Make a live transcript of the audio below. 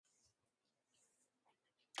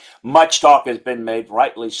Much talk has been made,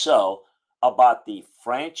 rightly so, about the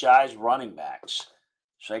franchise running backs,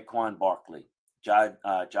 Saquon Barkley,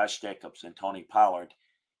 Josh Jacobs, and Tony Pollard,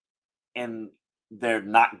 and they're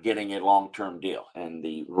not getting a long-term deal. And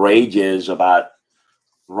the rage is about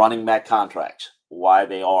running back contracts, why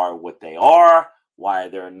they are what they are, why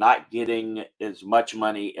they're not getting as much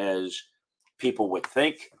money as people would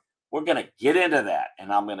think. We're going to get into that,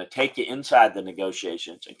 and I'm going to take you inside the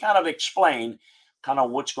negotiations and kind of explain kind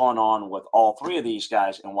of what's going on with all three of these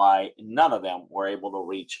guys and why none of them were able to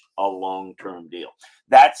reach a long-term deal.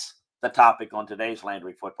 That's the topic on today's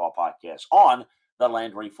Landry Football Podcast on the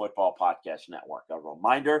Landry Football Podcast Network. A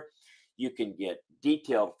reminder, you can get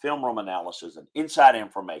detailed film room analysis and inside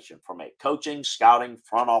information from a coaching, scouting,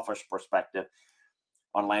 front office perspective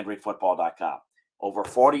on LandryFootball.com. Over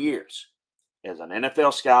 40 years as an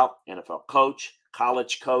NFL scout, NFL coach,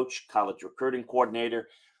 college recruiting coordinator,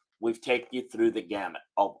 we've taken you through the gamut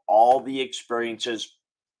of all the experiences,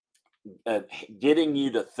 getting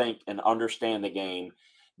you to think and understand the game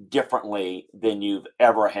differently than you've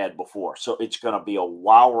ever had before. So it's going to be a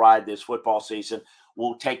wild ride this football season.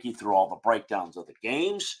 We'll take you through all the breakdowns of the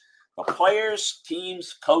games, the players,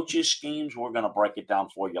 teams, coaches, schemes. We're going to break it down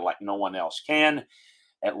for you like no one else can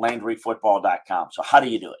at LandryFootball.com. So how do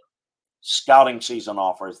you do it? Scouting season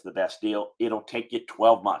offer is the best deal. It'll take you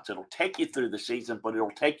 12 months. It'll take you through the season, but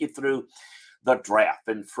it'll take you through the draft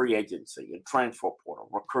and free agency and transfer portal,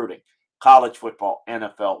 recruiting, college football,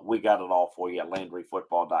 NFL. We got it all for you at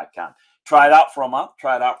LandryFootball.com. Try it out for a month.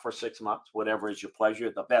 Try it out for 6 months, whatever is your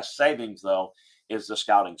pleasure. The best savings, though, is the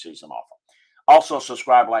scouting season offer. Also,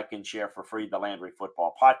 subscribe, like, and share for free the Landry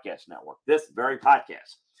Football Podcast Network, this very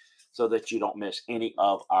podcast, so that you don't miss any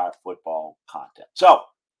of our football content. So,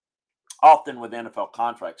 often with NFL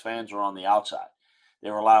contracts, fans are on the outside.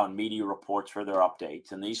 They're allowing media reports for their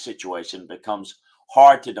updates. In these situations, it becomes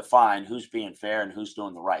hard to define who's being fair and who's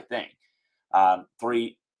doing the right thing.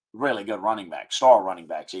 Three really good running backs, star running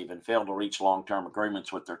backs even, failed to reach long-term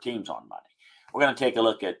agreements with their teams on money. We're going to take a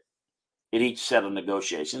look at each set of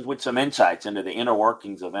negotiations with some insights into the inner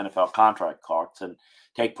workings of NFL contract talks and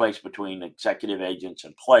take place between executive agents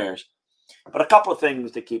and players. But a couple of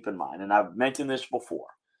things to keep in mind, and I've mentioned this before,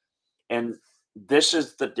 and this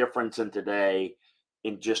is the difference in today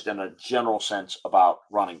in a general sense about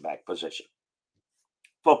running back position.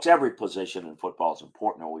 Folks, every position in football is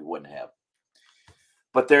important or we wouldn't have.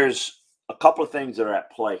 But there's a couple of things that are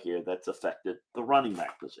at play here that's affected the running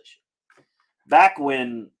back position. Back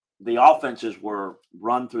when the offenses were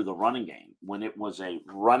run through the running game, when it was a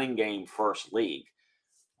running game first league,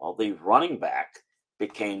 well, the running back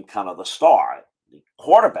became kind of the star. The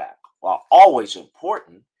quarterback, while always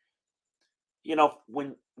important,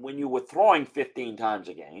 when you were throwing 15 times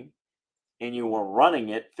a game and you were running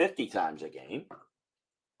it 50 times a game,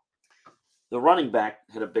 the running back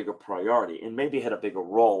had a bigger priority and maybe had a bigger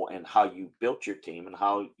role in how you built your team and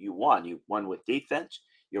how you won. You won with defense,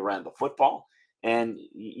 you ran the football, and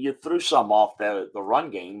you threw some off the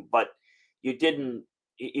run game, but you didn't.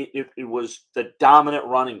 It was the dominant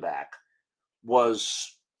running back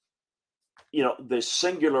was, the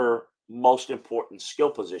singular most important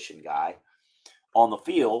skill position guy on the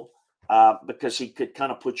field because he could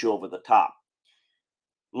kind of put you over the top.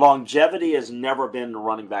 Longevity has never been the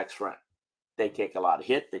running back's friend. They take a lot of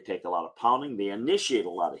hit. They take a lot of pounding. They initiate a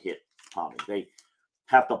lot of hit pounding. They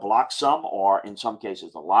have to block some, or in some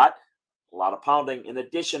cases, a lot of pounding, in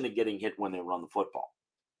addition to getting hit when they run the football.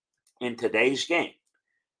 In today's game,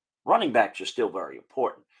 running backs are still very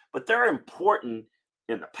important, but they're important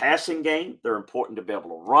in the passing game. They're important to be able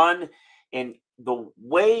to run. And the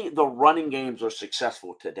way the running games are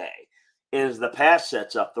successful today is the pass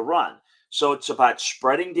sets up the run. So it's about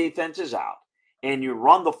spreading defenses out, and you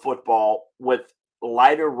run the football with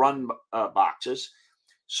lighter run boxes.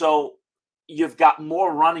 So you've got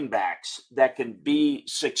more running backs that can be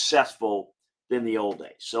successful than the old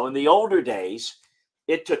days. So in the older days,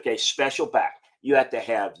 it took a special back. You had to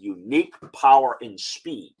have unique power and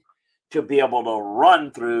speed to be able to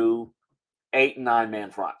run through 8 and 9 man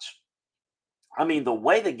fronts. I mean, the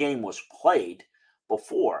way the game was played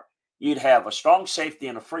before, you'd have a strong safety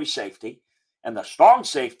and a free safety, and the strong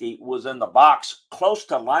safety was in the box close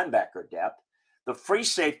to linebacker depth. The free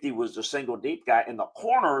safety was the single deep guy, and the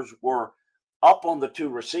corners were up on the two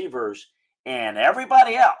receivers, and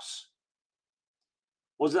everybody else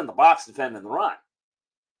was in the box defending the run.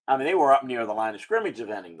 I mean, they were up near the line of scrimmage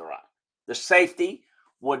defending the run. The safety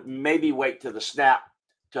would maybe wait to the snap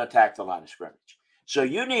to attack the line of scrimmage. So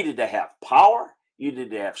you needed to have power, you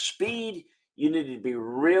needed to have speed, you needed to be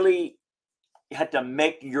you had to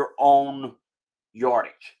make your own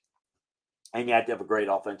yardage. And you have to have a great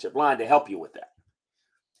offensive line to help you with that.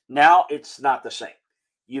 Now it's not the same.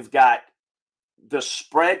 You've got the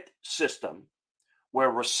spread system where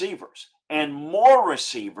receivers and more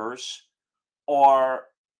receivers are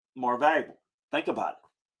more valuable. Think about it.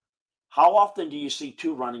 How often do you see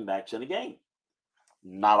two running backs in a game?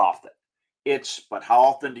 Not often. But how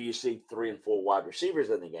often do you see 3 and 4 wide receivers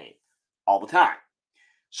in the game? All the time.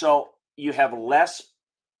 So you have less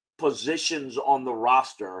positions on the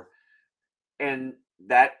roster, and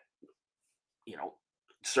that,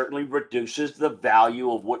 certainly reduces the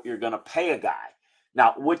value of what you're going to pay a guy.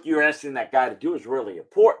 Now, what you're asking that guy to do is really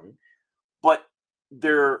important, but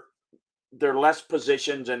there are less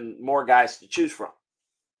positions and more guys to choose from.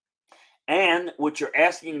 And what you're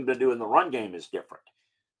asking him to do in the run game is different.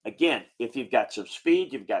 Again, if you've got some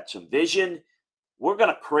speed, you've got some vision, we're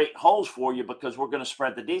going to create holes for you because we're going to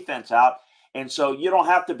spread the defense out. And so you don't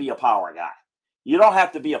have to be a power guy. You don't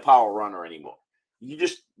have to be a power runner anymore. You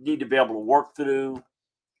just need to be able to work through,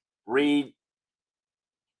 read,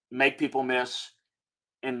 make people miss,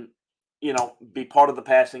 and, be part of the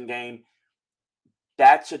passing game.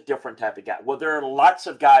 That's a different type of guy. Well, there are lots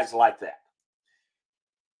of guys like that.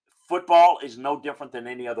 Football is no different than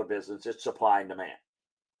any other business. It's supply and demand.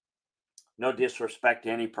 No disrespect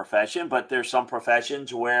to any profession, but there's some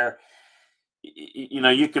professions where,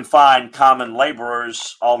 you can find common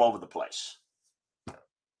laborers all over the place.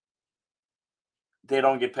 They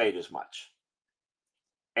don't get paid as much.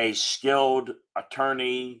 A skilled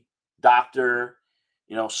attorney, doctor,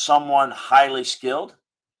 someone highly skilled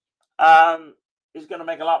is going to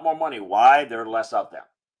make a lot more money. Why? There are less of them.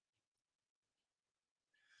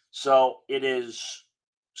 So it is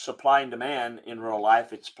supply and demand in real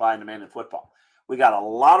life. It's supply and demand in football. We got a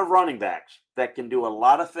lot of running backs that can do a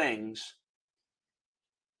lot of things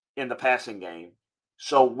in the passing game.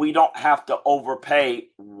 So we don't have to overpay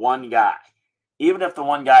one guy, even if the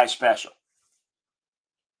one guy is special.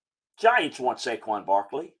 Giants want Saquon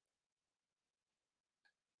Barkley,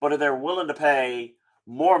 but are they willing to pay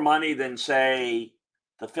more money than, say,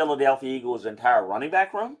 the Philadelphia Eagles' entire running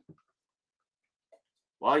back room?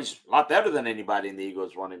 Well, he's a lot better than anybody in the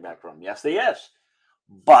Eagles' running back room. Yes, he is.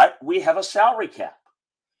 But we have a salary cap.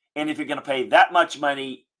 And if you're going to pay that much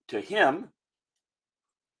money to him,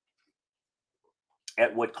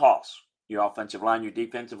 at what cost? Your offensive line, your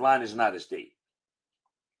defensive line is not as deep.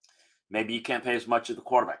 Maybe you can't pay as much of the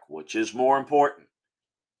quarterback, which is more important.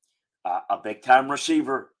 A big-time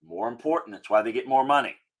receiver, more important. That's why they get more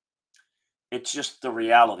money. It's just the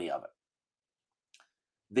reality of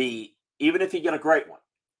it. Even if you get a great one,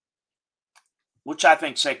 which I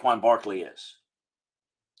think Saquon Barkley is,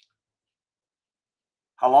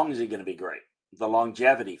 how long is he going to be great? The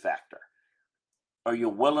longevity factor. Are you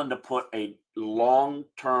willing to put a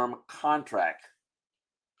long-term contract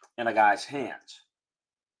in a guy's hands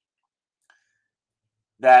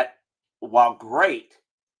that, while great,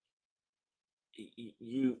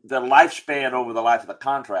 the lifespan over the life of the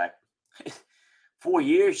contract, 4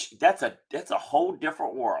 years, that's a whole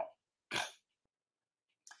different world.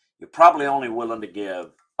 You're probably only willing to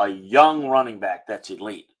give a young running back that's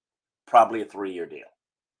elite probably a 3-year deal.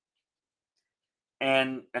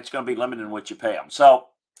 And it's going to be limited in what you pay them. So,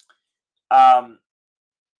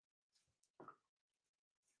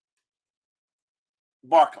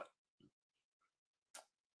 Barkley.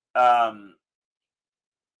 I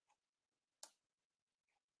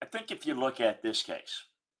think if you look at this case,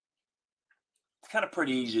 it's kind of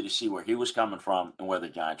pretty easy to see where he was coming from and where the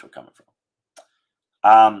Giants were coming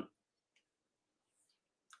from.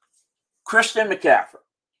 Christian McCaffrey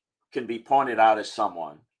can be pointed out as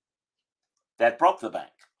someone that broke the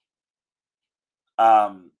bank.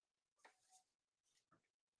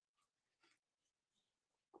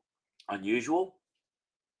 Unusual,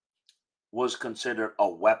 was considered a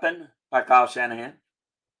weapon by Kyle Shanahan,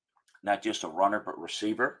 not just a runner, but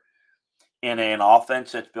receiver. In an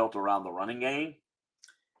offense that's built around the running game,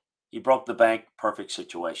 he broke the bank, perfect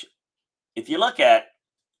situation. If you look at,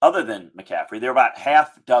 other than McCaffrey, there are about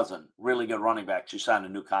half dozen really good running backs who signed a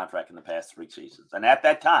new contract in the past 3 seasons. And at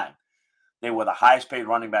that time, they were the highest paid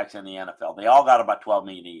running backs in the NFL. They all got about $12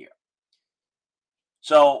 million a year.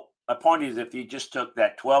 So my point is, if you just took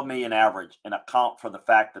that $12 million average and account for the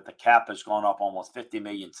fact that the cap has gone up almost $50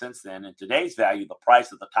 million since then, in today's value, the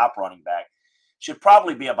price of the top running back should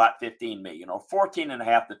probably be about $15 million, or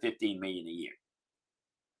 $14.5 to $15 million a year.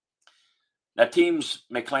 Now, teams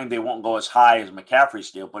may claim they won't go as high as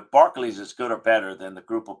McCaffrey's deal, but Barkley's as good or better than the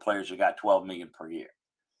group of players who got $12 million per year.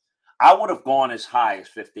 I would have gone as high as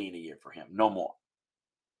 $15 a year for him, no more.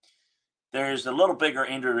 There's a little bigger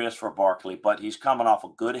injury risk for Barkley, but he's coming off a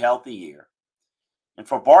good, healthy year. And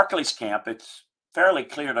for Barkley's camp, it's fairly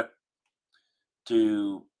clear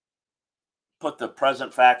to put the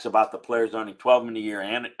present facts about the players earning 12 million a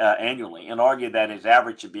year annually and argue that his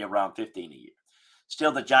average should be around 15 a year.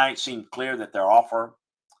 Still, the Giants seem clear that their offer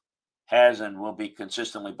has and will be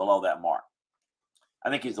consistently below that mark. I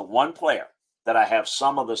think he's the one player that I have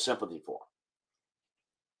some of the sympathy for.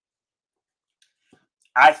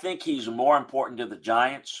 I think he's more important to the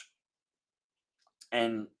Giants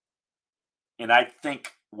and I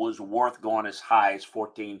think was worth going as high as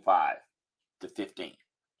 14.5 to 15.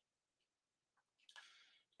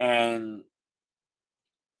 And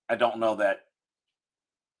I don't know that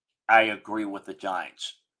I agree with the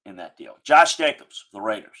Giants in that deal. Josh Jacobs, the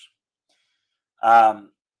Raiders. I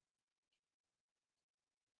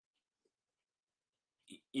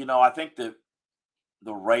think that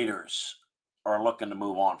the Raiders are looking to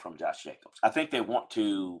move on from Josh Jacobs. I think they want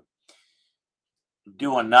to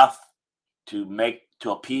do enough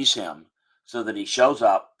to appease him so that he shows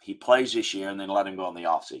up, he plays this year, and then let him go in the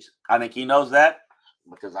offseason. I think he knows that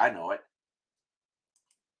because I know it.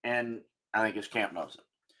 And I think his camp knows it.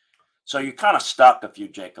 So you kind of stuck a few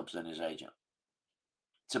Jacobs in his agent.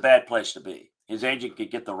 It's a bad place to be. His agent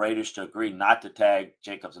could get the Raiders to agree not to tag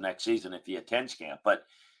Jacobs next season if he attends camp, but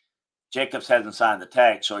Jacobs hasn't signed the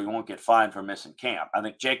tag, so he won't get fined for missing camp. I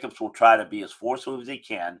think Jacobs will try to be as forceful as he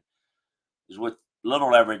can, is with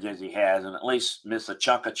little leverage as he has, and at least miss a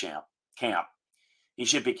chunk of camp. He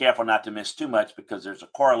should be careful not to miss too much because there's a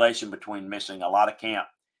correlation between missing a lot of camp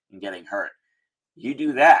and getting hurt. You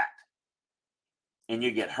do that, and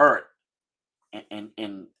you get hurt,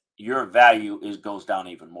 and your value goes down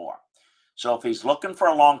even more. So if he's looking for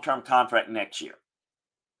a long-term contract next year,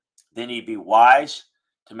 then he'd be wise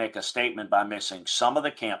to make a statement by missing some of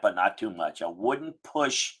the camp, but not too much. I wouldn't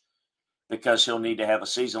push because he'll need to have a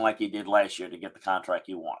season like he did last year to get the contract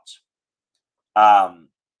he wants.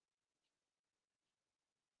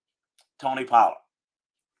 Tony Pollard.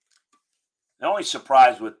 The only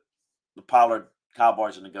surprise with the Pollard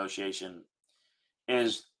Cowboys negotiation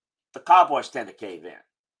is the Cowboys tend to cave in.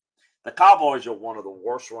 The Cowboys are one of the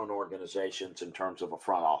worst run organizations in terms of a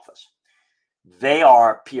front office. They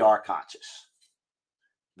are PR conscious.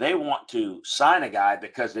 They want to sign a guy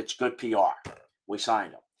because it's good PR. We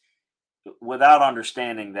signed him. Without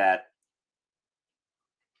understanding that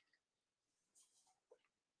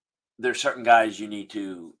there's certain guys you need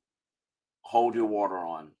to hold your water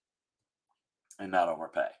on and not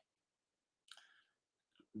overpay.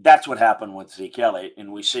 That's what happened with Zeke Elliott,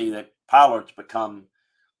 and we see that Pollard's become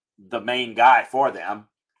the main guy for them,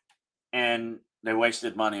 and they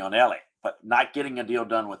wasted money on Elliott. But not getting a deal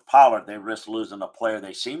done with Pollard, they risk losing a player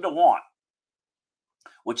they seem to want,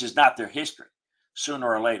 which is not their history, sooner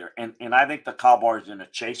or later. And I think the Cowboys are in a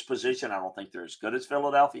chase position. I don't think they're as good as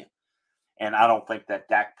Philadelphia. And I don't think that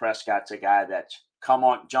Dak Prescott's a guy that's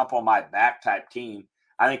jump on my back type team.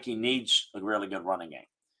 I think he needs a really good running game.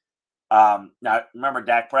 Now, remember,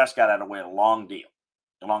 Dak Prescott had to wait a long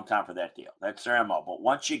time for that deal. That's their MO. But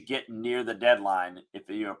once you get near the deadline, if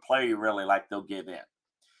you're a player you really like, they'll give in.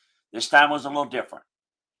 This time was a little different.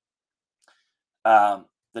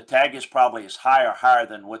 The tag is probably as higher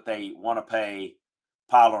than what they want to pay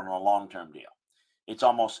Pollard on a long-term deal. It's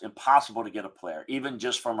almost impossible to get a player, even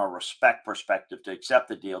just from a respect perspective, to accept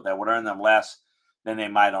the deal that would earn them less than they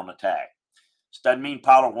might on the tag. This doesn't mean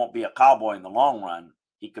Pollard won't be a Cowboy in the long run.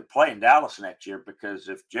 He could play in Dallas next year because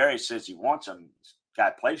if Jerry says he wants him, this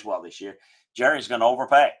guy plays well this year, Jerry's going to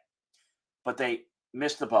overpay. But they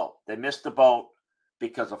missed the boat. They missed the boat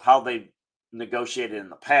because of how they negotiated in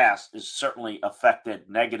the past is certainly affected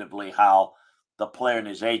negatively how the player and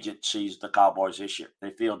his agent sees the Cowboys this year. They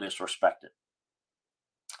feel disrespected.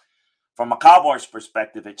 From a Cowboys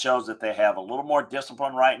perspective, it shows that they have a little more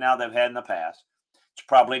discipline right now than they've had in the past. It's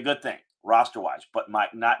probably a good thing, roster-wise, but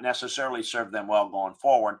might not necessarily serve them well going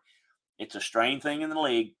forward. It's a strange thing in the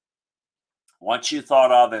league. Once you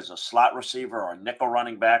thought of as a slot receiver or a nickel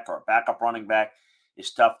running back or a backup running back,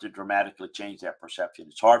 it's tough to dramatically change that perception.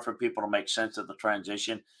 It's hard for people to make sense of the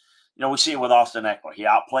transition. We see it with Austin Ekeler. He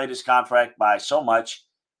outplayed his contract by so much,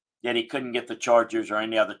 yet he couldn't get the Chargers or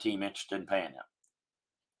any other team interested in paying him.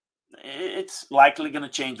 It's likely going to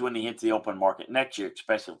change when he hits the open market next year,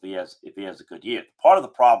 especially if he has a good year. Part of the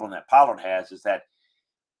problem that Pollard has is that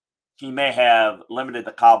he may have limited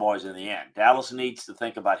the Cowboys in the end. Dallas needs to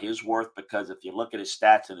think about his worth because if you look at his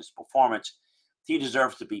stats and his performance, he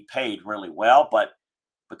deserves to be paid really well. But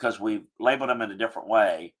because we've labeled him in a different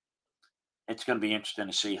way, it's going to be interesting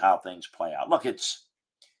to see how things play out. Look, it's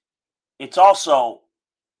also,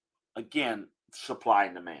 again, supply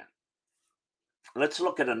and demand. Let's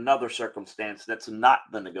look at another circumstance that's not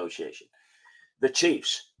the negotiation. the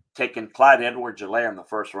Chiefs taking Clyde Edwards-Helaire in the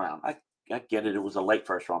first round. I get it. It was a late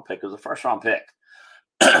first-round pick. It was a first-round pick.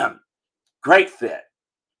 Great fit.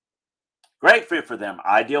 Great fit for them.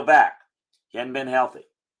 Ideal back. He hadn't been healthy.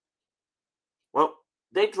 Well,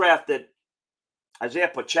 they drafted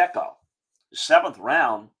Isaiah Pacheco, the 7th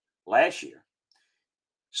round last year.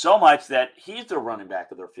 So much that he's the running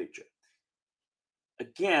back of their future.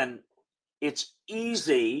 Again, it's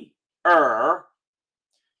easier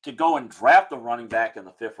to go and draft a running back in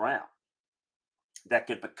the 5th round that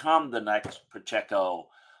could become the next Pacheco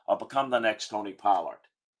or become the next Tony Pollard.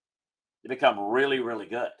 They become really, really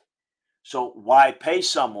good. So why pay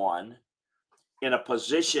someone in a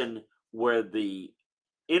position where the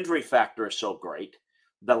injury factor is so great,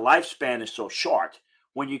 the lifespan is so short,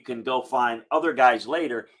 when you can go find other guys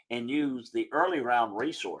later and use the early round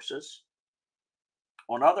resources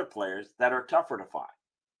on other players that are tougher to find?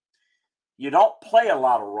 You don't play a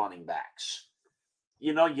lot of running backs.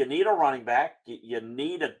 You need a running back. You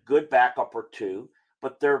need a good backup or two,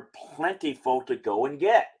 but they're plentiful to go and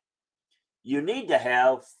get. You need to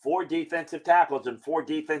have 4 defensive tackles and 4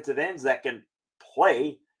 defensive ends that can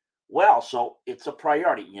play well. So it's a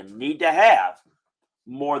priority. You need to have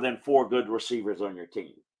more than 4 good receivers on your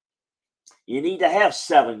team. You need to have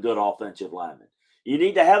 7 good offensive linemen. You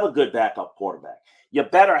need to have a good backup quarterback. You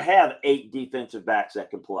better have 8 defensive backs that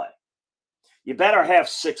can play. You better have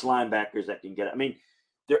 6 linebackers that can get it. I mean,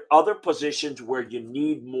 there are other positions where you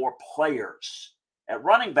need more players. At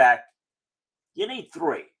running back, you need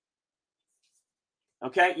 3.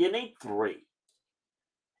 Okay? You need 3.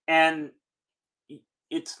 And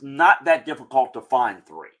it's not that difficult to find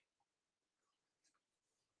 3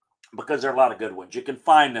 because there are a lot of good ones. You can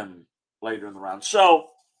find them later in the round. So,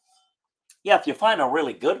 yeah, if you find a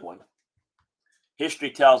really good one,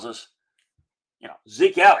 history tells us,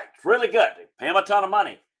 Zeke Elliott's really good. They pay him a ton of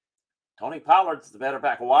money. Tony Pollard's the better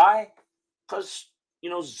back. Why? Because,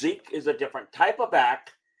 Zeke is a different type of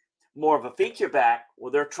back, more of a feature back.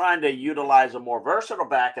 Well, they're trying to utilize a more versatile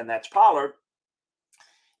back, and that's Pollard.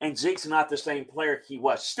 And Zeke's not the same player he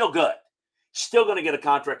was. Still good. Still going to get a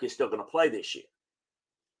contract. He's still going to play this year.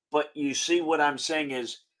 But you see what I'm saying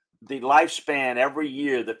is the lifespan every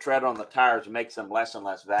year, the tread on the tires makes them less and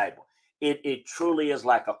less valuable. It truly is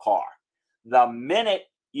like a car. The minute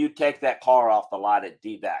you take that car off the lot, it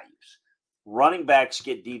devalues. Running backs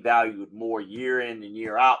get devalued more year in and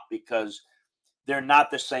year out because they're not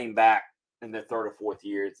the same back in their 3rd or 4th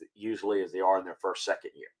year usually as they are in their 1st,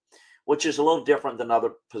 2nd year, which is a little different than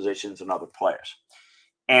other positions and other players.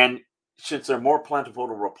 And since they're more plentiful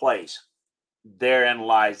to replace, therein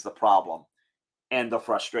lies the problem and the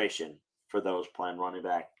frustration for those playing running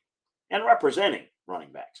back and representing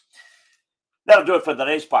running backs. That'll do it for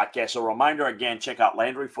today's podcast. A reminder again, check out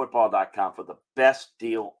LandryFootball.com for the best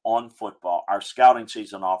deal on football. Our scouting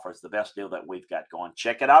season offers the best deal that we've got going.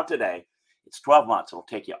 Check it out today. It's 12 months. It'll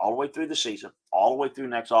take you all the way through the season, all the way through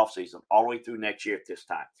next offseason, all the way through next year at this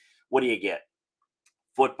time. What do you get?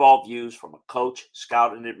 Football views from a coach,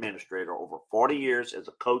 scout, and administrator over 40 years as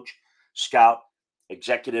a coach, scout,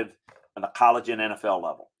 executive on the college and NFL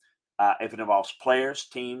level. If it involves players,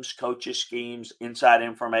 teams, coaches, schemes, inside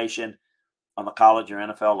information on the college or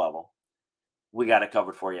NFL level, we got it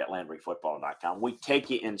covered for you at LandryFootball.com. We take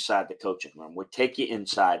you inside the coaching room. We take you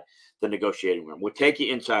inside the negotiating room. We take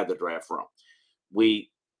you inside the draft room.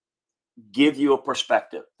 We give you a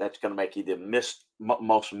perspective that's going to make you the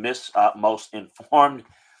most informed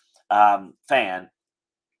fan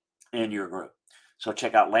in your group. So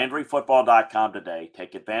check out LandryFootball.com today.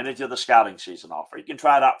 Take advantage of the scouting season offer. You can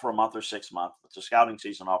try it out for a month or 6 months, but the scouting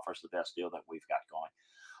season offer is the best deal that we've got going.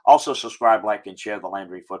 Also, subscribe, like, and share the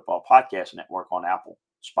Landry Football Podcast Network on Apple,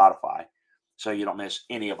 Spotify, so you don't miss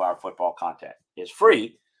any of our football content. It's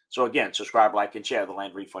free. So, again, subscribe, like, and share the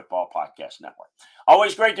Landry Football Podcast Network.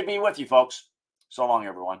 Always great to be with you, folks. So long,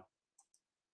 everyone.